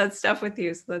all of that stuff with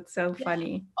you. So that's so Yeah.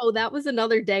 funny. Oh, that was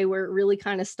another day where it really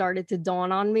kind of started to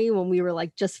dawn on me when we were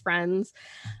like just friends.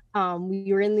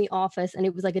 We were in the office and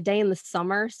it was like a day in the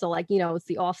summer. So like, it's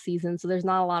the off season. So there's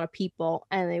not a lot of people.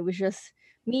 And it was just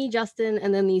me, Justin,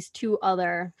 and then these two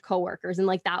other coworkers. And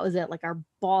like that was it. Like our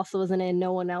boss wasn't in,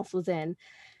 no one else was in.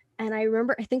 And I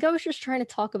remember, I think I was just trying to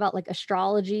talk about like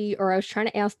astrology, or I was trying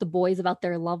to ask the boys about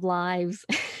their love lives.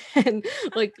 And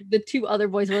like the two other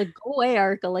boys were like, "Go away,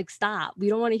 Erica, like stop. We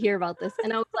don't want to hear about this."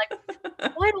 And I was like,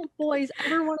 "Why don't boys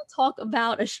ever want to talk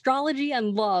about astrology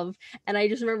and love?" And I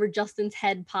just remember Justin's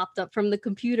head popped up from the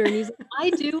computer and he's like, "I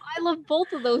do. I love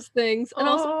both of those things." And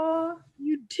I was like, Oh,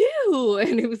 "You do?"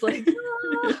 And it was like,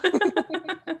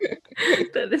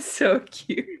 that is so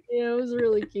cute. yeah, it was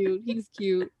really cute. He's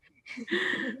cute.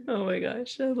 Oh my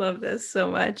gosh, I love this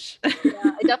so much. Yeah,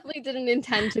 I definitely didn't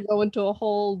intend to go into a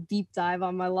whole deep dive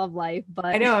on my love life, but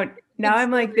I know. Now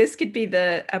I'm like, this could be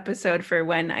the episode for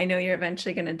when I know you're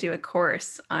eventually going to do a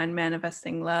course on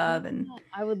manifesting love. And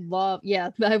I would love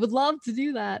to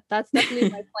do that. That's definitely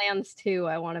my plans too.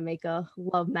 I want to make a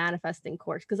love manifesting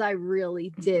course, because I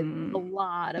really did a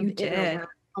lot of you inner did. work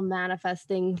on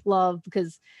manifesting love,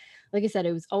 because like I said,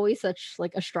 it was always such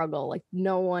like a struggle. Like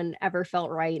no one ever felt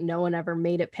right. No one ever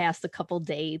made it past a couple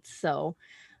dates. So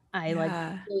I like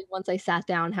Yeah. really, once I sat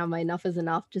down, how my enough is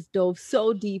enough, just dove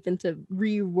so deep into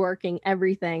reworking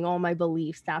everything, all my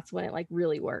beliefs. That's when it like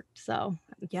really worked. So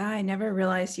Yeah, I never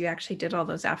realized you actually did all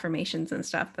those affirmations and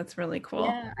stuff. That's really cool.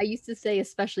 yeah, I used to say,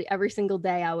 especially every single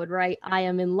day, I would write, "I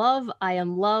am in love, I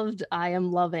am loved, I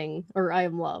am loving," or "I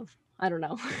am love." I don't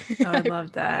know. Oh, I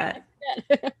love that.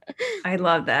 yet. I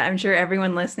love that. I'm sure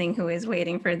everyone listening who is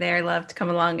waiting for their love to come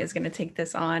along is going to take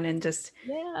this on and just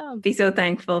Yeah. be so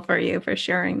thankful for you for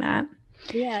sharing that.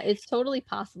 Yeah, it's totally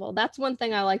possible. That's one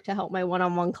thing I like to help my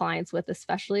one-on-one clients with,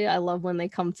 especially. I love when they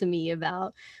come to me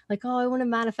about like, oh, I want to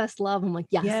manifest love. I'm like,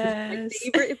 yes, this is my Yes.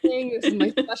 favorite thing. This is my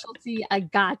specialty. I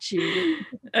got you.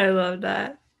 I love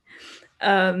that.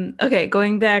 Okay,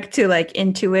 going back to like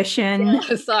intuition,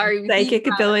 Yeah, sorry, deep psychic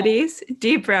rabbit hole abilities,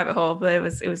 deep rabbit hole, but it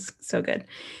was so good.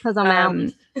 because I'm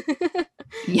Um, Alice.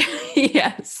 yeah,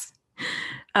 yes.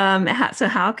 So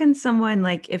how can someone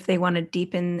like if they want to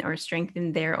deepen or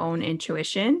strengthen their own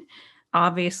intuition,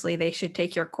 obviously they should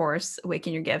take your course,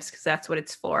 Awaken Your Gifts, because that's what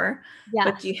it's for.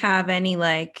 But do Yes. you have any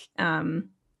like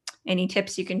any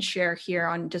tips you can share here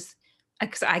on just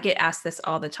because I get asked this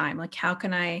all the time, like how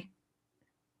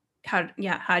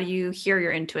do you hear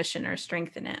your intuition or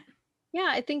strengthen it? Yeah,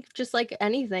 I think just like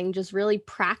anything, just really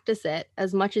practice it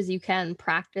as much as you can.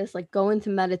 Practice, like go into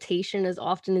meditation as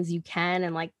often as you can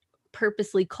and like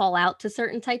purposely call out to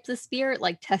certain types of spirit,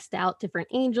 like test out different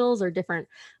angels or different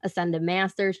ascended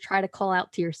masters. Try to call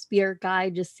out to your spirit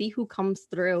guide, just see who comes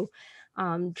through.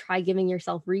 Try giving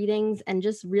yourself readings and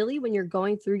just really when you're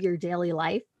going through your daily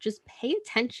life, just pay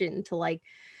attention to like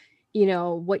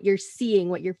what you're seeing,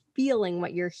 what you're feeling,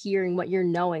 what you're hearing, what you're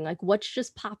knowing, like what's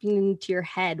just popping into your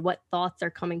head, what thoughts are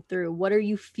coming through, what are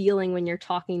you feeling when you're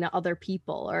talking to other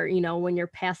people or when you're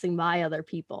passing by other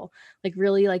people, like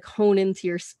really like hone into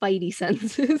your spidey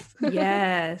senses.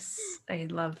 Yes, I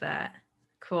love that.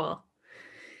 Cool.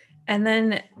 And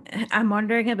then I'm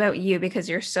wondering about you because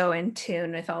you're so in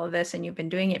tune with all of this and you've been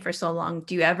doing it for so long.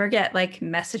 Do you ever get like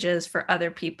messages for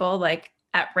other people like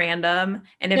at random?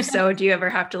 And if so, do you ever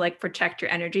have to like protect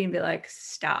your energy and be like,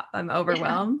 stop, I'm Yeah.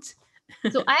 overwhelmed?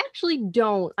 So I actually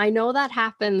don't. I know that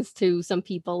happens to some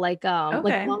people like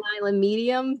Okay. Long Island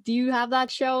Medium. Do you have that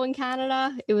show in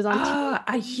Canada? It was on Oh,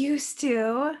 I TLC. used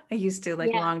to. I used to like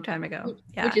a Yeah. long time ago. Which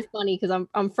Yeah. is funny because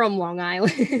I'm from Long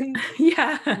Island.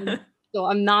 Yeah. So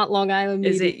I'm not Long Island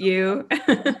Is Medium. it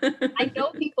you? I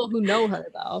know people who know her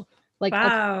though. Like a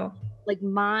Wow. like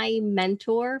my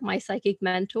mentor, my psychic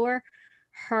mentor,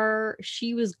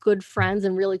 she was good friends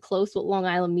and really close with Long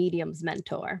Island Medium's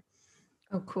mentor.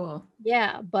 Oh, cool.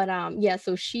 Yeah, but yeah,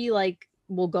 so she like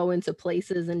will go into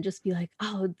places and just be like,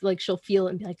 oh, like she'll feel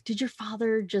it and be like, did your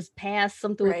father just pass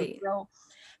something with the Right. throat?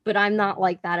 But I'm not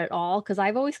like that at all because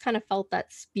I've always kind of felt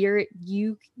that spirit.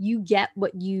 You get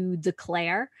what you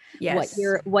declare, Yes.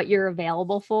 what you're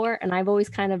available for, and I've always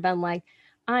kind of been like,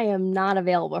 I am not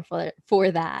available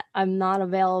for that. I'm not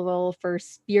available for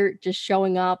spirit just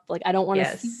showing up. Like I don't want to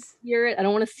see Yes. spirit. I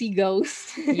don't want to see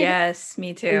ghosts. Yes, me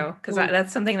I too. Because don't.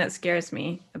 that's something that scares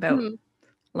me about Mhm.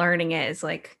 learning it is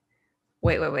like,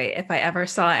 wait. If I ever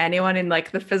saw anyone in like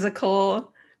the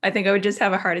physical, I think I would just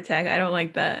have a heart attack. I don't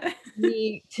like that.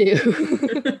 Me too.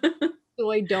 So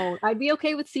I don't. I'd be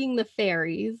okay with seeing the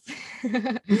fairies,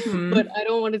 but Hmm. I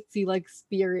don't want to see like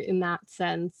spirit in that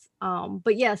sense.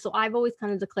 But yeah, so I've always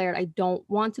kind of declared I don't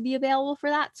want to be available for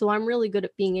that. So I'm really good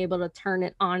at being able to turn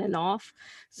it on and off.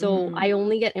 So Hmm. I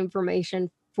only get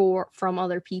information from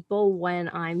other people when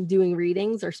I'm doing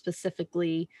readings or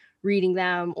specifically reading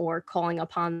them or calling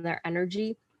upon their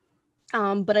energy.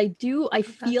 But I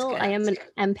That's feel I good. am an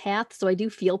empath, so I do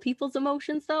feel people's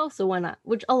emotions though. So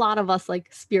which a lot of us like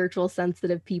spiritual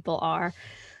sensitive people are.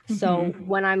 So Hmm.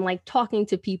 when I'm like talking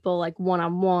to people like one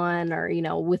on one or,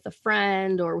 with a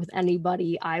friend or with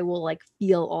anybody, I will like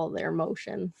feel all their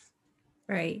emotions.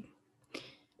 Right.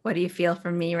 What do you feel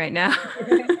from me right now?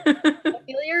 I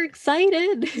feel you're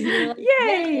excited. You're like, yay,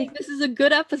 Yay. this is a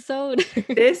good episode.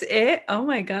 This it? Oh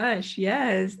my gosh.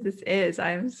 Yes, this is.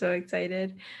 I'm so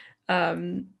excited.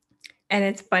 Um, and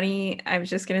it's funny, I was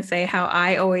just gonna say how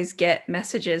I always get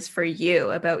messages for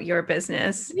you about your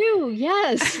business. You,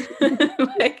 yes.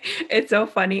 Like it's so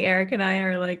funny. Eric and I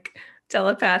are like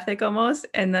telepathic almost,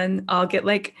 and then I'll get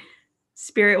like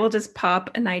spirit will just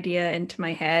pop an idea into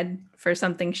my head for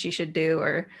something she should do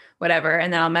or whatever,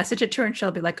 and then I'll message it to her, and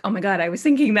she'll be like, "Oh my god, I was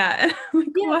thinking that." I'm like,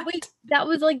 Yeah, wait, what? that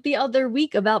was like the other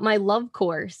week about my love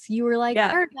course. You were like,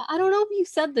 Yeah, Erica, I don't know if you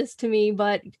said this to me,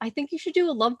 but I think you should do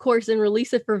a love course and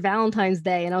release it for Valentine's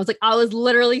Day. And I was like, I was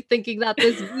literally thinking that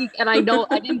this week. And I know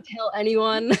I didn't tell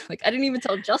anyone. Like, I didn't even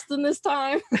tell Justin this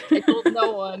time. I told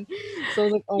no one. So I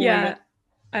was like, oh my God. yeah.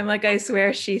 I'm like, I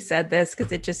swear she said this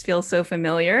because it just feels so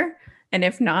familiar. And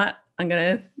if not, I'm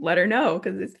going to let her know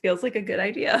because it feels like a good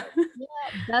idea.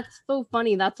 Yeah, that's so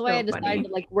funny. That's why I So decided funny. to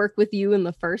like work with you in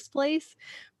the first place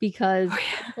because Oh, I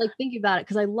yeah. was like thinking about it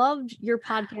because I loved your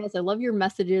podcast. I love your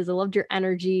messages. I loved your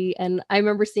energy. And I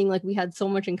remember seeing like we had so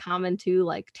much in common too,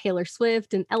 like Taylor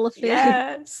Swift and Elephant.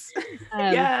 Yes.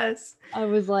 Um, Yes. I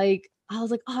was like,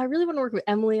 oh, I really want to work with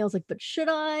Emily. I was like, but should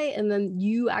I? And then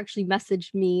you actually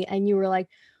messaged me and you were like,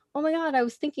 oh my God, I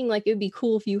was thinking like it'd be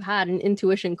cool if you had an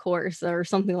intuition course or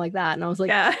something like that. And I was like,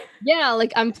 Yeah. yeah,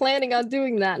 like I'm planning on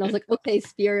doing that. And I was like, okay,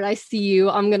 Spirit, I see you.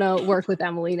 I'm gonna work with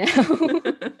Emily now.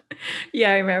 Yeah,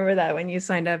 I remember that when you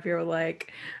signed up, you were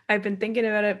like, I've been thinking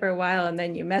about it for a while. And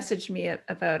then you messaged me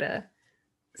about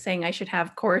saying I should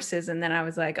have courses. And then I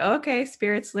was like, oh, okay,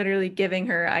 Spirit's literally giving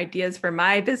her ideas for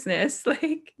my business.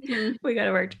 Like, Mhm. we got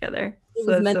to work together. It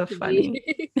So was that's meant so to funny.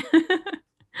 be.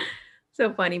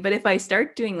 So funny. But if I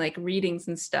start doing like readings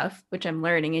and stuff, which I'm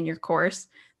learning in your course,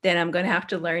 then I'm going to have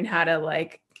to learn how to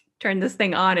like turn this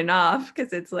thing on and off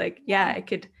because it's like, yeah, I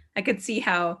could see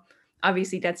how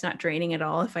obviously that's not draining at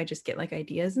all if I just get like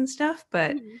ideas and stuff,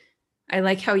 but Mhm. I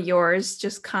like how yours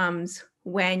just comes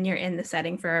when you're in the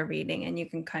setting for a reading and you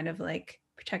can kind of like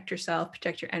protect yourself,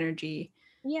 protect your energy,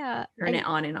 Yeah, turn and it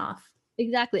on and off.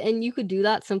 exactly. And you could do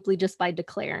that simply just by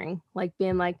declaring, like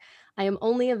being like, I am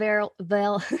only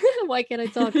why can't I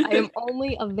talk? I am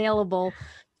only available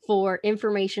for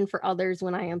information for others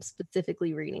when I am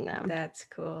specifically reading them. That's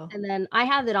cool. And then I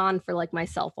have it on for like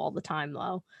myself all the time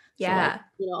though. So like,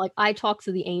 Yeah. like I talk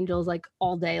to the angels like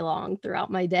all day long throughout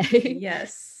my day.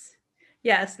 Yes.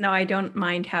 Yes. No, I don't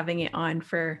mind having it on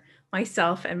for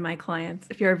myself and my clients.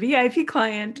 If you're a VIP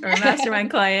client or a mastermind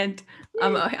client,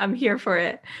 I'm here for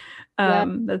it. Yeah.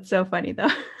 That's so funny though.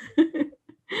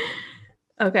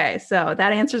 Okay, so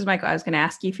that answers my. I was going to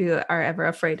ask you if you are ever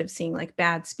afraid of seeing like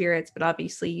bad spirits, but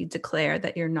obviously you declare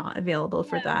that you're not available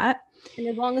for that. And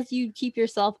as long as you keep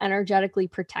yourself energetically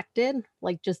protected,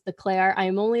 like just declare, I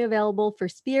am only available for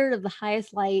spirit of the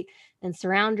highest light and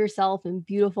surround yourself in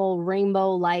beautiful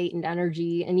rainbow light and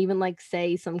energy. And even like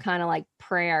say some kind of like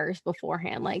prayers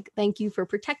beforehand, like, thank you for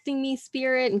protecting me,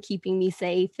 spirit, and keeping me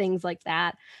safe, things like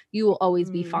that. You will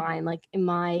always be Mm. fine. Like in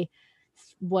my,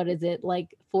 what is it,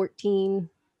 like 14?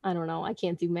 I don't know. I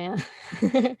can't do math.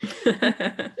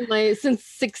 Since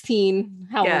 16,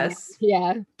 however, Yes.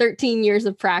 yeah, 13 years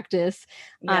of practice,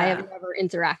 I have Yeah. never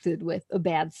interacted with a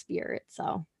bad spirit.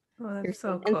 So Oh, you're that's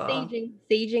so safe. And cool.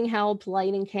 saging help,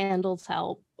 lighting candles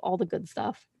help, all the good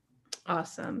stuff.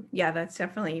 Awesome. Yeah, that's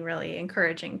definitely really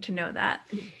encouraging to know that.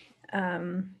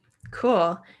 Um,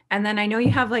 cool. And then I know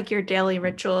you have like your daily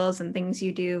rituals and things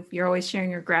you do. You're always sharing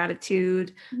your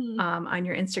gratitude Mhm. on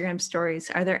your Instagram stories.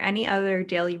 Are there any other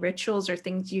daily rituals or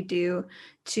things you do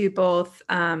to both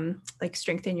like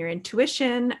strengthen your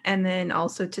intuition and then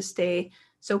also to stay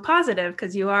so positive?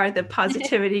 Because you are the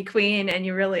positivity queen and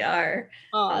you really are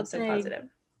Aw, so thanks. positive.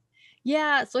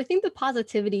 Yeah, so I think the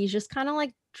positivity is just kind of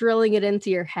like drilling it into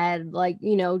your head, like,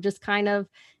 just kind of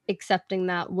accepting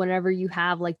that whenever you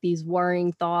have like these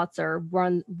worrying thoughts or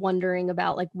wondering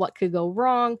about like what could go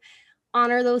wrong,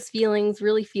 honor those feelings,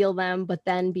 really feel them, but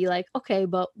then be like, okay,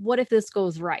 but what if this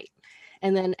goes right?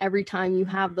 And then every time you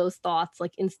have those thoughts,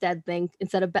 like instead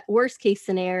of worst case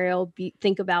scenario,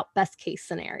 think about best case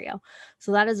scenario.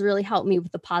 So that has really helped me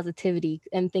with the positivity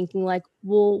and thinking like,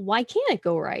 well, why can't it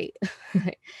go right?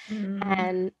 Mm,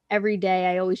 And every day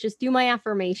I always just do my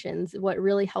affirmations. What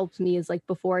really helps me is like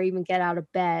before I even get out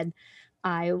of bed,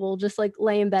 I will just like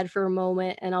lay in bed for a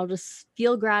moment and I'll just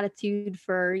feel gratitude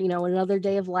for, another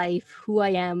day of life, who I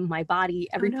am, my body,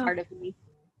 oh every no. part of me.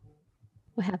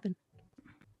 What happened?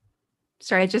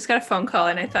 Sorry, I just got a phone call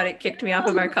and I thought it kicked me off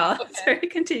of our call. Okay. Sorry,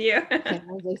 continue. Okay,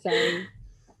 what was I saying?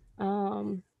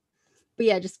 Um, but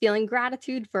yeah, just feeling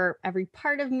gratitude for every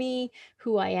part of me,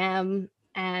 who I am,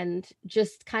 and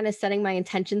just kind of setting my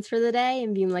intentions for the day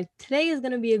and being like, today is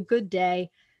going to be a good day.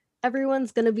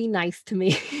 Everyone's going to be nice to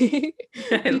me.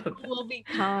 I People love that. will be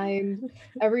kind.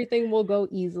 Everything will go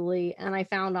easily. And I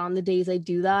found on the days I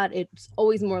do that, it's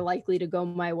always more likely to go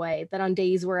my way than on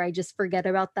days where I just forget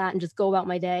about that and just go about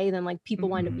my day. Then, like, people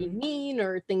wind up being Mhm. mean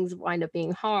or things wind up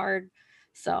being hard.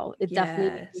 So it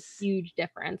definitely makes a Yes. huge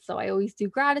difference. So I always do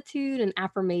gratitude and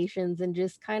affirmations and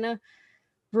just kind of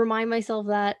remind myself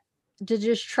that to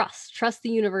just trust the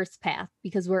universe path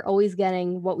because we're always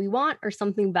getting what we want or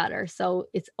something better. So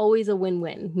it's always a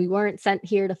win-win. We weren't sent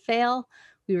here to fail.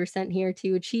 We were sent here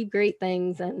to achieve great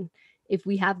things. And if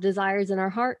we have desires in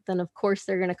our heart, then of course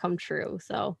they're going to come true.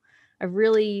 So I've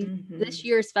really, this Mhm.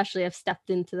 year especially, I've stepped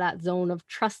into that zone of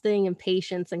trusting and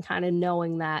patience and kind of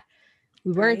knowing that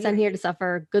we weren't sent Right. here to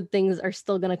suffer. Good things are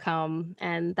still going to come.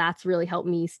 And that's really helped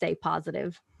me stay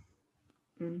positive.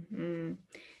 Mm-hmm.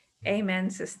 Amen,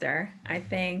 sister. I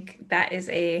think that is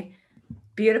a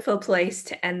beautiful place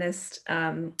to end this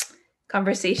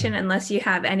conversation, unless you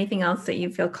have anything else that you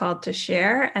feel called to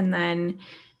share. And then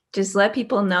just let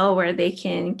people know where they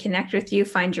can connect with you,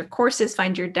 find your courses,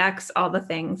 find your decks, all the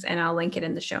things. And I'll link it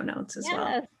in the show notes as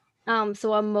well.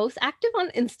 So I'm most active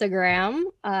on Instagram.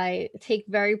 I take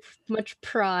very much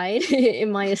pride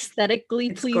in my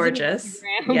aesthetically pleasing gorgeous.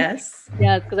 Instagram. Yes.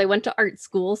 Yeah, because I went to art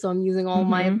school, so I'm using all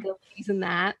my abilities in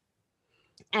that.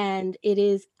 And it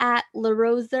is at La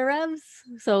Rose des Rêves.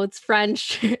 So it's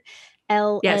French.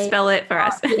 Yeah, spell it for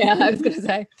us. Yeah, I was going to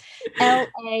say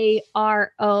LaRoseReves.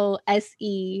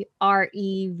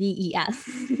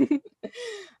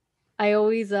 I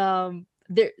always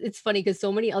it's funny because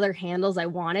so many other handles I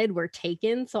wanted were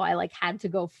taken, so I like had to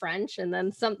go French, and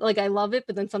then some, like, I love it,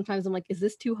 but then sometimes I'm like, is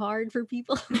this too hard for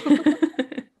people?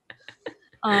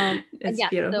 It's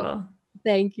beautiful. So,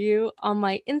 thank you. On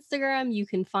my Instagram, you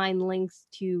can find links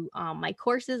to my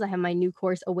courses. I have my new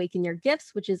course, Awaken Your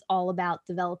Gifts, which is all about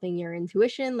developing your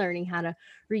intuition, learning how to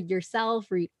read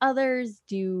yourself, read others,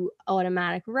 do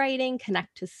automatic writing,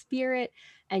 connect to spirit.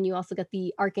 And you also get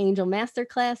the Archangel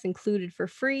Masterclass included for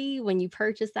free when you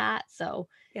purchase that. So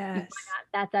yes,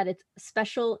 that's at its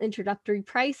special introductory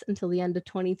price until the end of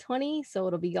 2020. So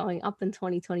it'll be going up in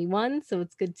 2021. So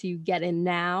it's good to get in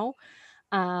now.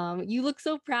 You look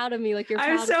so proud of me. Like,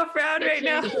 I'm so proud right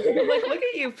now. Like, look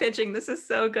at you pitching. This is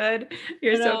so good.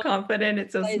 You're so confident.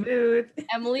 It's so smooth.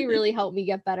 Emily really helped me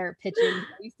get better at pitching. I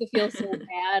used to feel so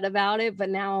bad about it, but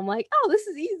now I'm like, oh, this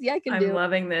is easy. I can do it. I'm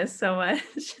loving this so much.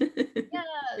 Yeah.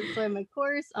 So in my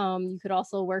course, you could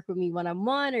also work with me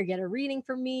one-on-one or get a reading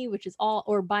from me, which is all,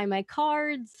 or buy my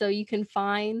cards. So you can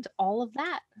find all of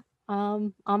that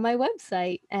on my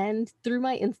website and through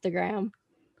my Instagram.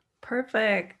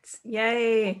 Perfect.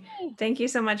 Yay. Thank you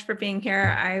so much for being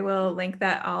here. I will link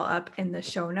that all up in the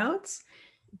show notes.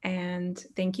 And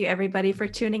thank you everybody for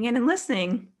tuning in and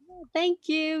listening. Thank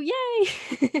you.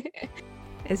 Yay.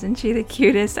 Isn't she the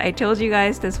cutest? I told you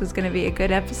guys this was going to be a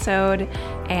good episode,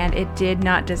 and it did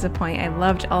not disappoint. I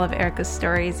loved all of Erica's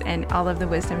stories and all of the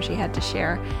wisdom she had to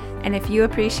share. And if you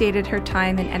appreciated her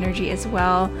time and energy as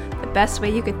well, the best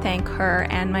way you could thank her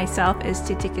and myself is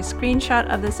to take a screenshot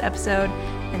of this episode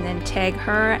and then tag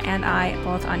her and I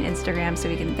both on Instagram so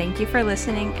we can thank you for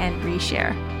listening and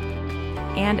reshare.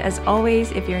 And as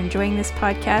always, if you're enjoying this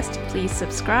podcast, please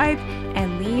subscribe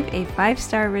and leave a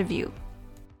 5-star review.